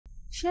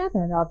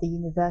Chairman of the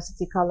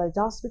University College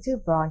Hospital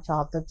branch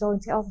of the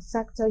Joint Health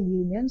Sector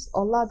Unions,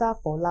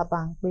 Oladapo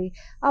Labangbe,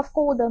 have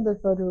called on the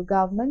federal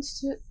government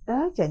to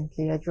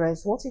urgently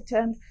address what he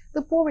termed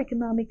the poor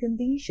economic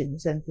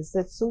conditions and the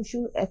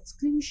social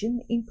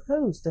exclusion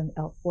imposed on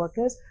health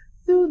workers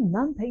through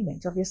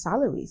non-payment of their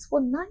salaries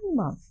for 9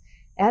 months.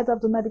 Head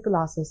of the Medical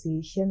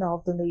Association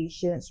of the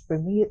nation's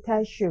premier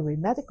tertiary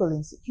medical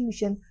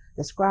institution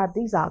described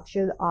this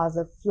action as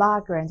a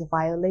flagrant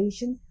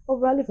violation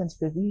of relevant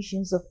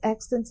provisions of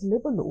extant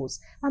labor laws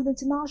and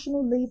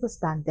international labor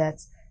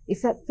standards. He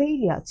said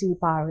failure to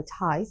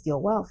prioritize their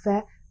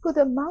welfare could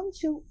amount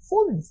to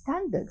falling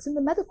standards in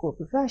the medical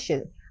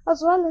profession,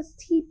 as well as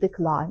steep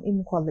decline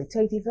in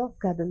qualitative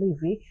healthcare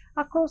delivery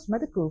across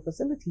medical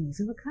facilities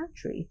in the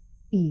country.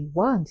 He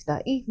warned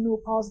that if no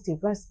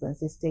positive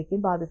response is taken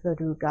by the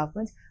federal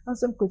government on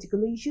some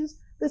critical issues,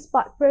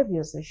 despite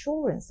previous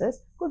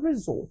assurances, could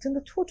result in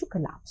the total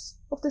collapse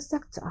of the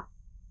sector.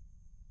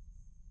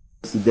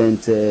 President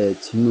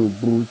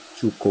Tinubu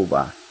took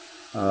over.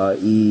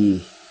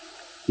 He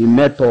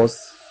met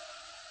us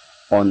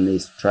on a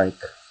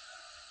strike,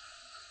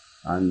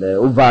 and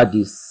over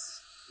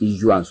this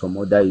issue and some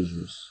other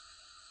issues.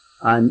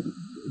 And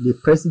the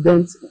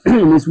president,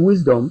 in his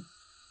wisdom,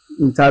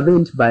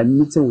 intervened by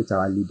meeting with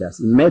our leaders.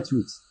 He met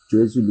with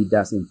JSU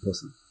leaders in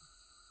person.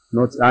 He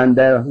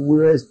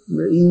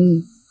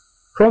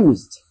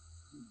promised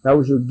that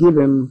we should give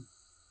him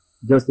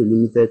just a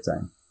limited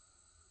time.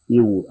 He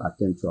will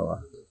attend to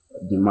our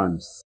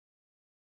demands.